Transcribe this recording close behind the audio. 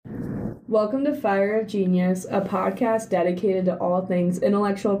Welcome to Fire of Genius, a podcast dedicated to all things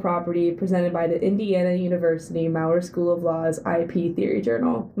intellectual property presented by the Indiana University Maurer School of Law's IP Theory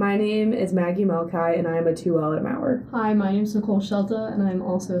Journal. My name is Maggie Melkai, and I am a 2L at Maurer. Hi, my name is Nicole Shelta, and I'm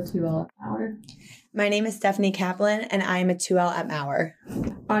also a 2L at Maurer. My name is Stephanie Kaplan, and I am a 2L at Maurer.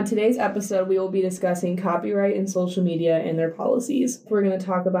 On today's episode, we will be discussing copyright and social media and their policies. We're going to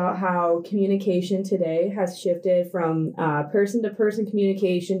talk about how communication today has shifted from person-to-person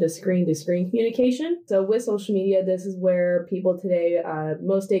communication to screen-to-screen communication. So with social media, this is where people today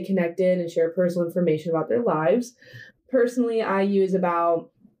most stay connected and share personal information about their lives. Personally, I use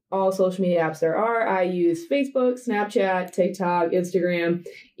about all social media apps there are. I use Facebook, Snapchat, TikTok, Instagram,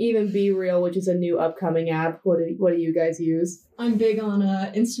 even BeReal, which is a new upcoming app. What do you guys use? I'm big on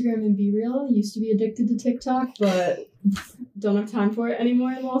Instagram and BeReal. Used to be addicted to TikTok, but don't have time for it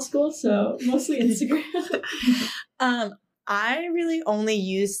anymore in law school, so mostly Instagram. I really only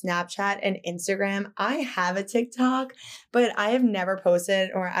use Snapchat and Instagram. I have a TikTok, but I have never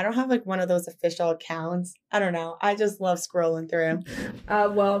posted, or I don't have like one of those official accounts. I don't know. I just love scrolling through.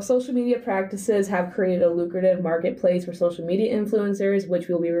 Well, social media practices have created a lucrative marketplace for social media influencers, which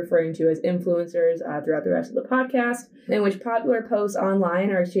we'll be referring to as influencers throughout the rest of the podcast, in which popular posts online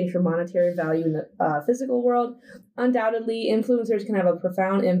are exchanged for monetary value in the physical world. Undoubtedly, influencers can have a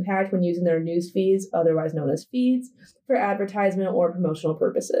profound impact when using their news feeds, otherwise known as feeds, for advertisement or promotional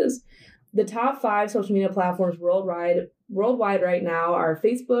purposes. The top 5 social media platforms worldwide right now are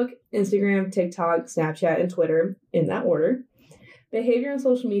Facebook, Instagram, TikTok, Snapchat, and Twitter, in that order. Behavior on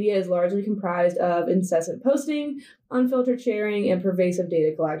social media is largely comprised of incessant posting, unfiltered sharing, and pervasive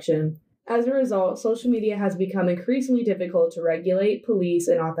data collection. As a result, social media has become increasingly difficult to regulate, police,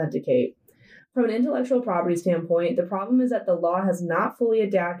 and authenticate. From an intellectual property standpoint, the problem is that the law has not fully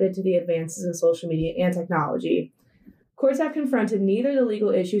adapted to the advances in social media and technology. Courts have confronted neither the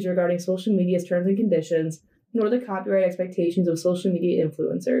legal issues regarding social media's terms and conditions, nor the copyright expectations of social media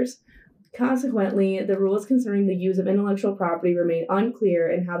influencers. Consequently, the rules concerning the use of intellectual property remain unclear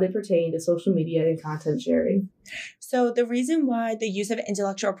in how they pertain to social media and content sharing. So the reason why the use of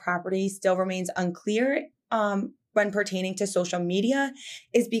intellectual property still remains unclear when pertaining to social media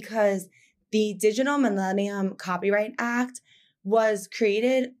is because the Digital Millennium Copyright Act was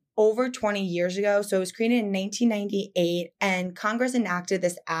created over 20 years ago. So it was created in 1998, and Congress enacted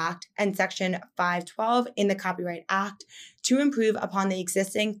this act and Section 512 in the Copyright Act to improve upon the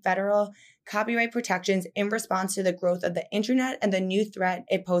existing federal copyright protections in response to the growth of the internet and the new threat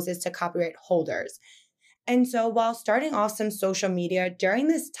it poses to copyright holders. And so while starting off some social media during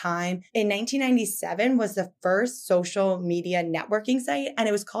this time, in 1997 was the first social media networking site, and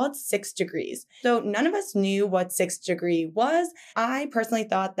it was called 6 Degrees. So none of us knew what 6 Degree was. I personally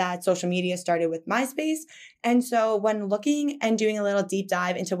thought that social media started with MySpace. And so when looking and doing a little deep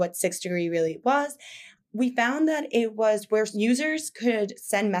dive into what 6 Degree really was, we found that it was where users could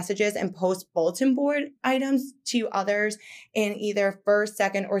send messages and post bulletin board items to others in either first,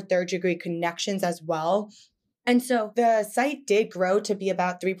 second, or third degree connections as well. And so the site did grow to be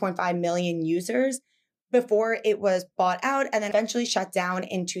about 3.5 million users before it was bought out and then eventually shut down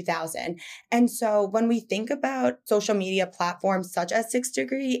in 2000. And so when we think about social media platforms such as 6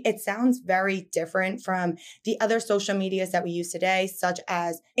 Degree, it sounds very different from the other social medias that we use today, such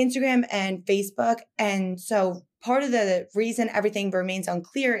as Instagram and Facebook. And so part of the reason everything remains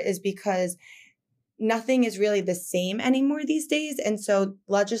unclear is because nothing is really the same anymore these days. And so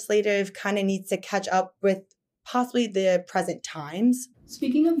legislative kind of needs to catch up with possibly the present times.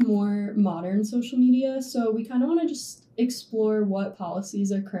 Speaking of more modern social media, so we kind of want to just explore what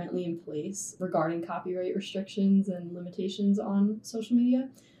policies are currently in place regarding copyright restrictions and limitations on social media.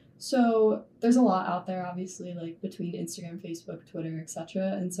 So there's a lot out there, obviously, like between Instagram, Facebook, Twitter,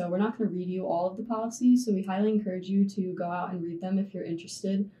 etc. And so we're not going to read you all of the policies, so we highly encourage you to go out and read them if you're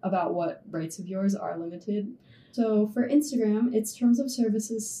interested about what rights of yours are limited. So for Instagram, its terms of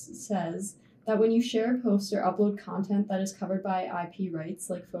services says that when you share a post or upload content that is covered by IP rights,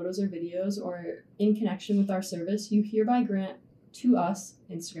 like photos or videos, or in connection with our service, you hereby grant to us,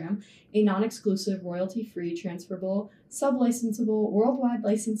 Instagram, a non-exclusive, royalty-free, transferable, sub-licensable, worldwide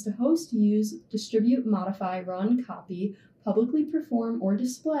license to host, use, distribute, modify, run, copy, publicly perform or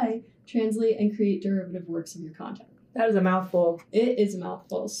display, translate, and create derivative works of your content. That is a mouthful. It is a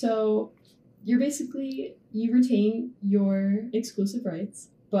mouthful. So you retain your exclusive rights,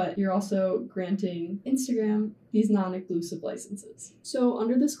 but you're also granting Instagram these non-exclusive licenses. So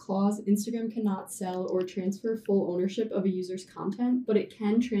under this clause, Instagram cannot sell or transfer full ownership of a user's content, but it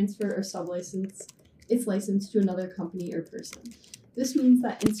can transfer or sublicense its license to another company or person. This means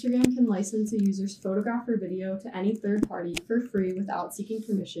that Instagram can license a user's photograph or video to any third party for free without seeking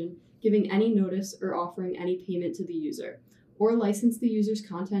permission, giving any notice, or offering any payment to the user, or license the user's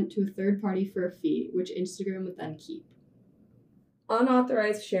content to a third party for a fee, which Instagram would then keep.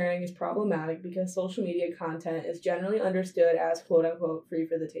 Unauthorized sharing is problematic because social media content is generally understood as quote-unquote free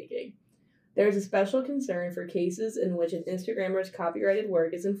for the taking. There is a special concern for cases in which an Instagrammer's copyrighted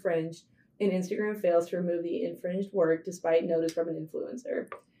work is infringed and Instagram fails to remove the infringed work despite notice from an influencer.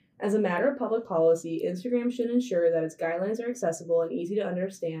 As a matter of public policy, Instagram should ensure that its guidelines are accessible and easy to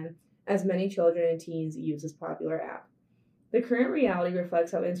understand as many children and teens use this popular app. The current reality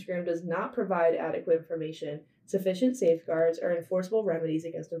reflects how Instagram does not provide adequate information, sufficient safeguards, or enforceable remedies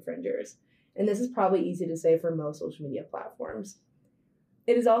against infringers, and this is probably easy to say for most social media platforms.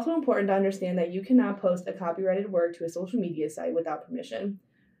 It is also important to understand that you cannot post a copyrighted work to a social media site without permission.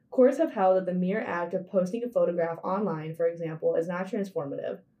 Courts have held that the mere act of posting a photograph online, for example, is not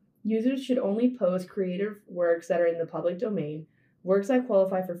transformative. Users should only post creative works that are in the public domain, works that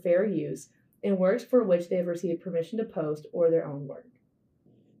qualify for fair use, and works for which they have received permission to post or their own work.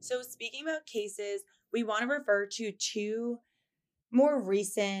 So speaking about cases, we want to refer to two more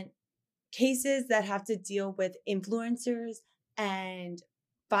recent cases that have to deal with influencers and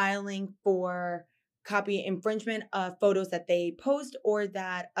filing for copy infringement of photos that they post or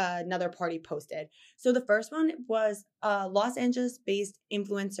that another party posted. So the first one was a Los Angeles-based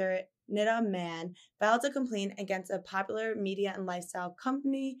influencer, Nida Mann, filed a complaint against a popular media and lifestyle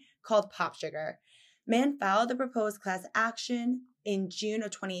company called PopSugar. Mann filed the proposed class action in June of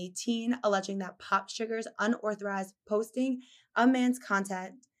 2018, alleging that PopSugar's unauthorized posting of Mann's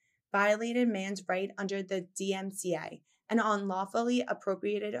content violated Mann's right under the DMCA and unlawfully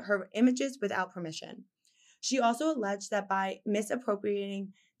appropriated her images without permission. She also alleged that by misappropriating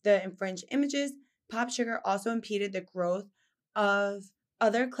the infringed images, PopSugar also impeded the growth of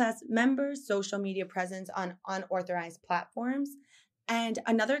other class members' social media presence on unauthorized platforms. And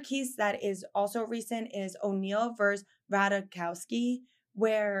another case that is also recent is O'Neill versus Radikowski,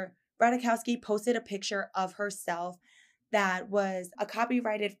 where Radikowski posted a picture of herself that was a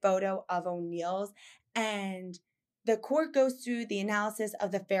copyrighted photo of O'Neill's, and the court goes through the analysis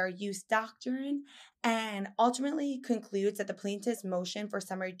of the fair use doctrine and ultimately concludes that the plaintiff's motion for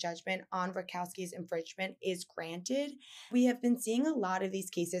summary judgment on Radikowski's infringement is granted. We have been seeing a lot of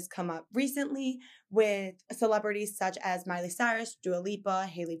these cases come up recently with celebrities such as Miley Cyrus, Dua Lipa,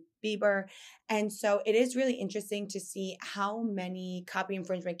 Hailey Bieber. And so it is really interesting to see how many copy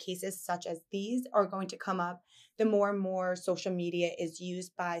infringement cases such as these are going to come up the more and more social media is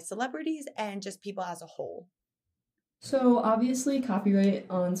used by celebrities and just people as a whole. So obviously, copyright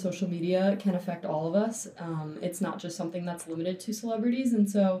on social media can affect all of us. It's not just something that's limited to celebrities. And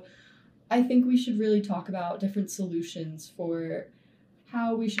so I think we should really talk about different solutions for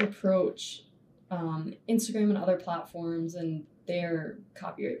how we should approach Instagram and other platforms and their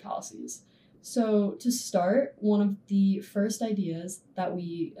copyright policies. So to start, one of the first ideas that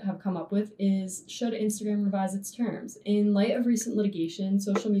we have come up with is, should Instagram revise its terms? In light of recent litigation,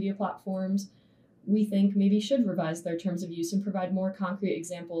 social media platforms, we think, maybe should revise their terms of use and provide more concrete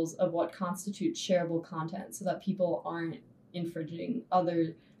examples of what constitutes shareable content so that people aren't infringing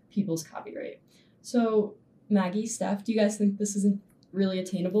other people's copyright. So Maggie, Steph, do you guys think this isn't really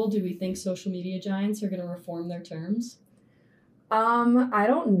attainable? Do we think social media giants are going to reform their terms? I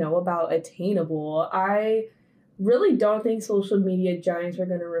don't know about attainable. I really don't think social media giants are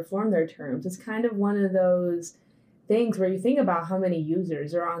going to reform their terms. It's kind of one of those things where you think about how many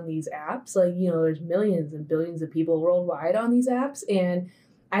users are on these apps. Like, there's millions and billions of people worldwide on these apps, and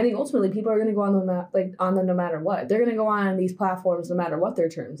I think ultimately people are going to go on them no matter what. They're going to go on these platforms no matter what their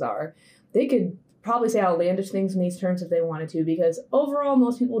terms are. They could probably say outlandish things in these terms if they wanted to, because overall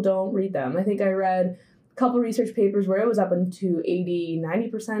most people don't read them. I think I read a couple research papers where it was up into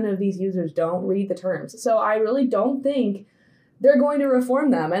 80-90% of these users don't read the terms. So I really don't think they're going to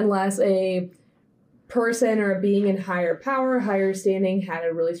reform them unless a person or a being in higher power, higher standing had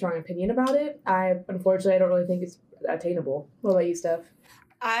a really strong opinion about it. Unfortunately, I don't really think it's attainable. What about you, Steph?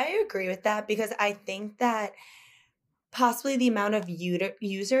 I agree with that because I think that possibly the amount of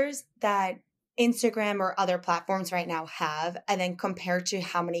users that Instagram or other platforms right now have, and then compared to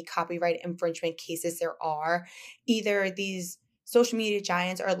how many copyright infringement cases there are, either these social media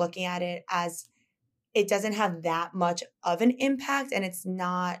giants are looking at it as it doesn't have that much of an impact and it's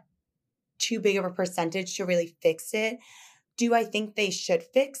not too big of a percentage to really fix it. Do I think they should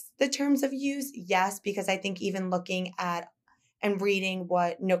fix the terms of use? Yes, because I think even looking at and reading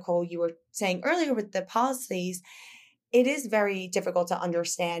what Nicole, you were saying earlier with the policies, it is very difficult to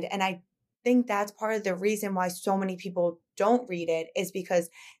understand. And I think that's part of the reason why so many people don't read it, is because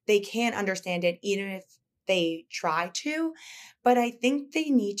they can't understand it even if they try to. But I think they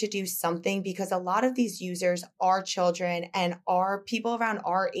need to do something, because a lot of these users are children and are people around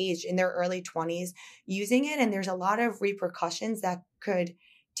our age in their early 20s using it. And there's a lot of repercussions that could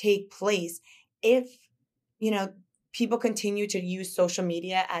take place if, people continue to use social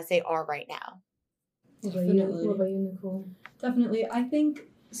media as they are right now. Definitely. What about you, Nicole? Definitely. I think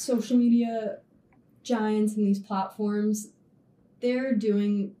social media giants and these platforms, they're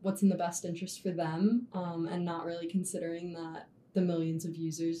doing what's in the best interest for them, and not really considering that the millions of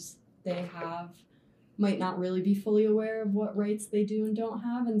users they have might not really be fully aware of what rights they do and don't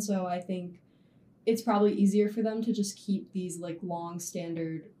have. And so I think it's probably easier for them to just keep these like long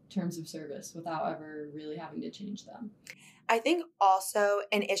standard terms of service without ever really having to change them. I think also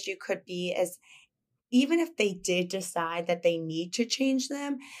an issue could be is, even if they did decide that they need to change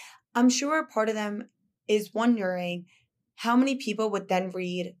them, I'm sure part of them is wondering how many people would then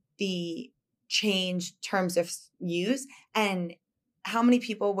read the changed terms of use, and how many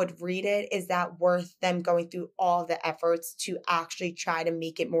people would read it. Is that worth them going through all the efforts to actually try to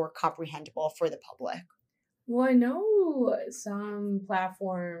make it more comprehensible for the public? Well, I know some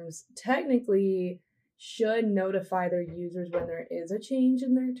platforms technically should notify their users when there is a change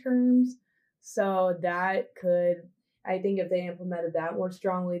in their terms. So that could, I think if they implemented that more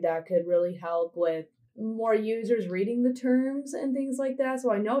strongly, that could really help with more users reading the terms and things like that.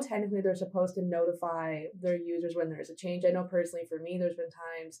 So I know technically they're supposed to notify their users when there's a change. I know personally for me, there's been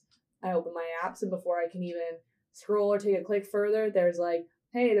times I open my apps and before I can even scroll or take a click further, there's like,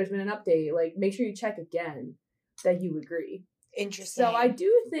 hey, there's been an update. Like, make sure you check again that you agree. Interesting. So I do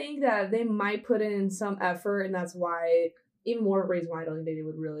think that they might put in some effort, and that's why, even more reason why I don't think they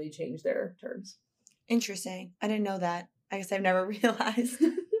would really change their terms. Interesting. I didn't know that. I guess I've never realized.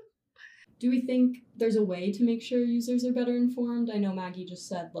 Do we think there's a way to make sure users are better informed? I know Maggie just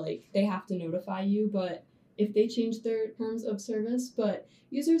said, like, they have to notify you, but if they change their terms of service, but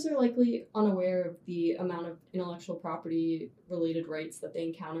users are likely unaware of the amount of intellectual property related rights that they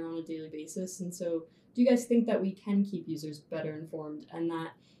encounter on a daily basis. And so do you guys think that we can keep users better informed, and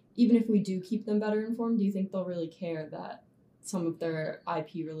that even if we do keep them better informed, do you think they'll really care that some of their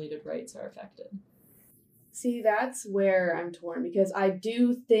IP related rights are affected? See, that's where I'm torn, because I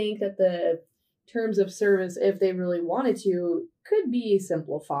do think that the terms of service, if they really wanted to, could be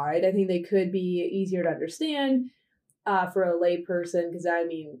simplified. I think they could be easier to understand for a lay person, because I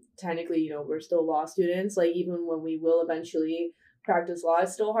mean, technically, we're still law students. Like, even when we will eventually practice law,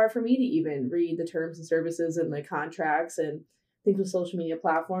 it's still hard for me to even read the terms and services and the contracts and things with social media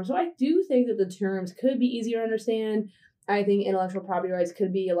platforms. So I do think that the terms could be easier to understand. I think intellectual property rights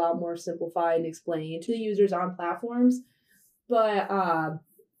could be a lot more simplified and explained to the users on platforms. But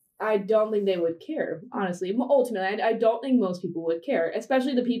I don't think they would care, honestly. Ultimately, I don't think most people would care,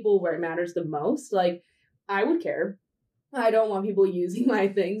 especially the people where it matters the most. Like, I would care. I don't want people using my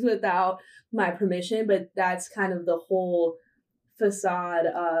things without my permission, but that's kind of the whole facade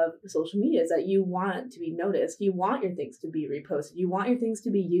of social media, is that you want to be noticed. You want your things to be reposted. You want your things to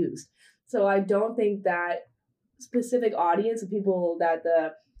be used. So I don't think that specific audience of people that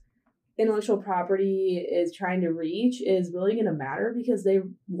the intellectual property is trying to reach is really going to matter, because they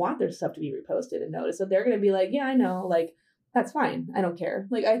want their stuff to be reposted and noticed. So they're going to be like, yeah, I know, like, that's fine. I don't care.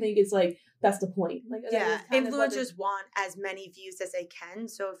 Like, I think it's like, that's the point. Like, yeah, influencers want as many views as they can.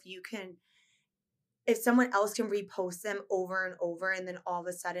 So if someone else can repost them over and over, and then all of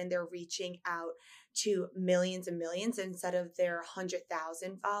a sudden they're reaching out to millions and millions instead of their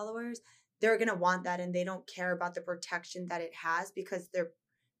 100,000 followers, they're going to want that, and they don't care about the protection that it has, because their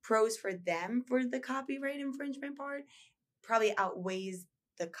pros for them for the copyright infringement part probably outweighs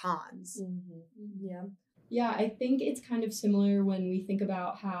the cons. Mm-hmm. Yeah. Yeah, I think it's kind of similar when we think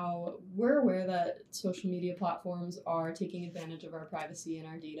about how we're aware that social media platforms are taking advantage of our privacy and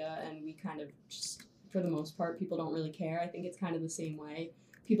our data, and we kind of just, for the most part, people don't really care. I think it's kind of the same way.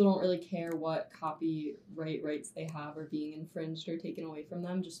 People don't really care what copyright rights they have are being infringed or taken away from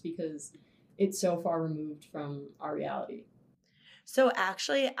them, just because it's so far removed from our reality. So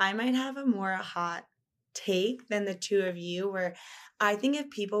actually, I might have a more hot take than the two of you, where I think if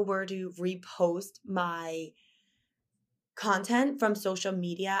people were to repost my content from social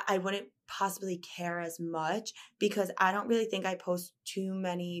media, I wouldn't possibly care as much, because I don't really think I post too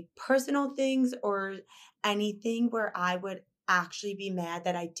many personal things or anything where I would actually be mad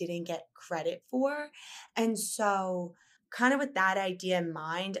that I didn't get credit for. And so kind of with that idea in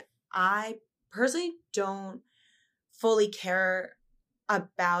mind, I personally don't fully care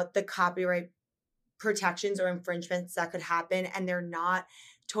about the copyright protections or infringements that could happen, and they're not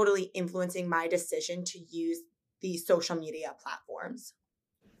totally influencing my decision to use these social media platforms.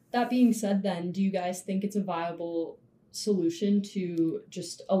 That being said, then, do you guys think it's a viable solution to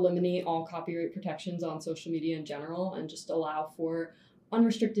just eliminate all copyright protections on social media in general and just allow for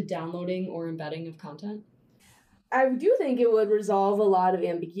unrestricted downloading or embedding of content? I do think it would resolve a lot of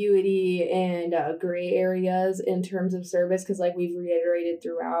ambiguity and gray areas in terms of service, because like we've reiterated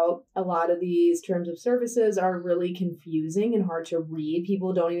throughout, a lot of these terms of services are really confusing and hard to read.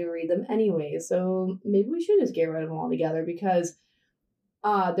 People don't even read them anyway. So maybe we should just get rid of them altogether, because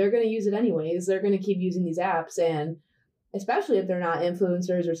they're going to use it anyways. They're going to keep using these apps, and especially if they're not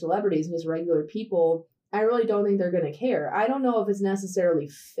influencers or celebrities and just regular people, I really don't think they're going to care. I don't know if it's necessarily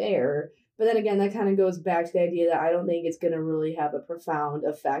fair. But then again, that kind of goes back to the idea that I don't think it's going to really have a profound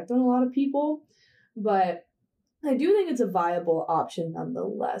effect on a lot of people. But I do think it's a viable option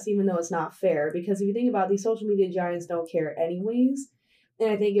nonetheless, even though it's not fair. Because if you think about it, these social media giants don't care anyways.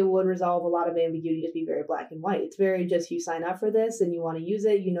 And I think it would resolve a lot of ambiguity, just be very black and white. It's very just you sign up for this and you want to use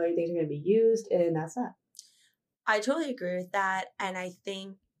it, you know your things are going to be used, and that's that. I totally agree with that. And I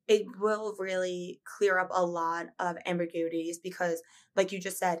think it will really clear up a lot of ambiguities because, like you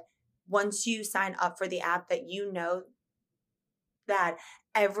just said, once you sign up for the app, that you know that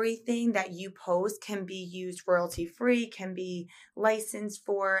everything that you post can be used royalty free, can be licensed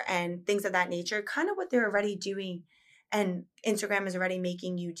for, and things of that nature, kind of what they're already doing and Instagram is already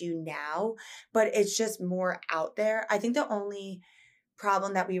making you do now, but it's just more out there. I think the only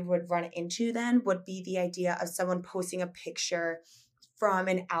problem that we would run into then would be the idea of someone posting a picture from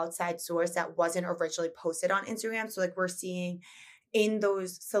an outside source that wasn't originally posted on Instagram. So like we're seeing in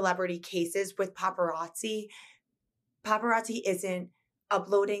those celebrity cases with paparazzi isn't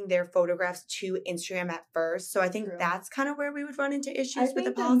uploading their photographs to Instagram at first. So I think that's kind of where we would run into issues with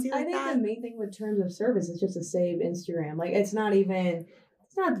a policy like that. I think the main thing with terms of service is just to save Instagram. Like it's not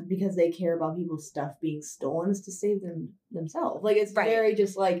because they care about people's stuff being stolen, it's to save themselves. Like it's very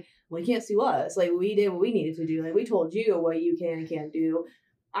just like, well, you can't sue us. Like we did what we needed to do. Like we told you what you can and can't do.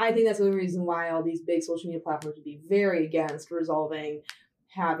 I think that's the only reason why all these big social media platforms would be very against resolving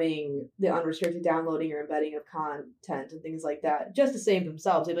having the unrestricted downloading or embedding of content and things like that, just to save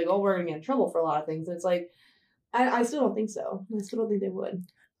themselves. They'd be like, oh, we're going to get in trouble for a lot of things. And it's like, I still don't think so. I still don't think they would.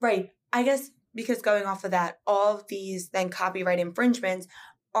 Right. I guess because going off of that, all of these then copyright infringements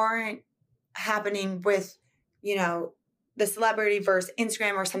aren't happening with, the celebrity versus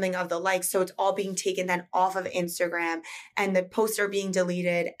Instagram or something of the like. So it's all being taken then off of Instagram and the posts are being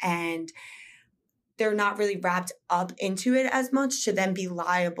deleted and they're not really wrapped up into it as much to then be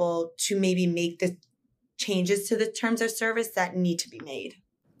liable to maybe make the changes to the terms of service that need to be made.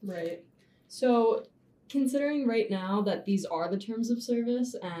 Right. So considering right now that these are the terms of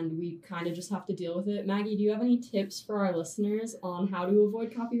service and we kind of just have to deal with it, Maggie, do you have any tips for our listeners on how to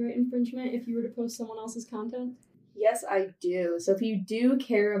avoid copyright infringement if you were to post someone else's content? Yes, I do. So if you do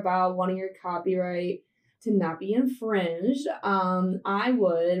care about wanting your copyright to not be infringed, I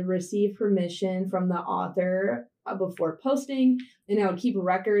would receive permission from the author before posting, and I would keep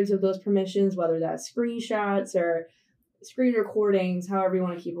records of those permissions, whether that's screenshots or screen recordings, however you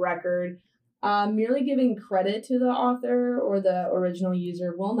want to keep record. Merely giving credit to the author or the original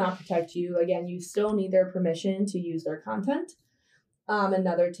user will not protect you. Again, you still need their permission to use their content.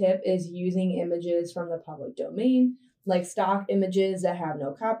 Another tip is using images from the public domain, like stock images that have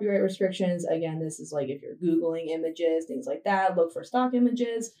no copyright restrictions. Again, this is like if you're Googling images, things like that, look for stock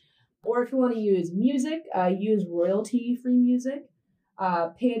images. Or if you want to use music, use royalty-free music.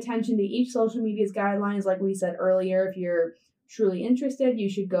 Pay attention to each social media's guidelines. Like we said earlier, if you're truly interested, you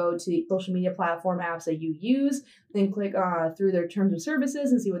should go to the social media platform apps that you use, then click through their terms of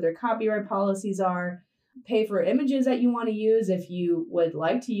services and see what their copyright policies are. Pay for images that you want to use if you would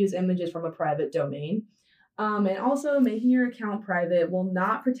like to use images from a private domain. And also making your account private will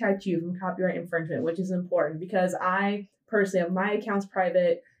not protect you from copyright infringement, which is important because I personally have my accounts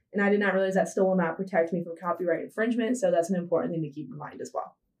private and I did not realize that still will not protect me from copyright infringement. So that's an important thing to keep in mind as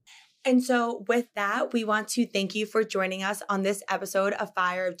well. And so with that, we want to thank you for joining us on this episode of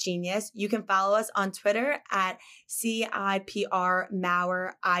Fire of Genius. You can follow us on Twitter at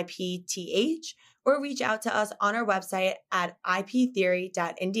CIPRMauerIPTH or reach out to us on our website at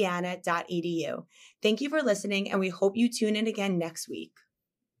iptheory.indiana.edu. Thank you for listening, and we hope you tune in again next week.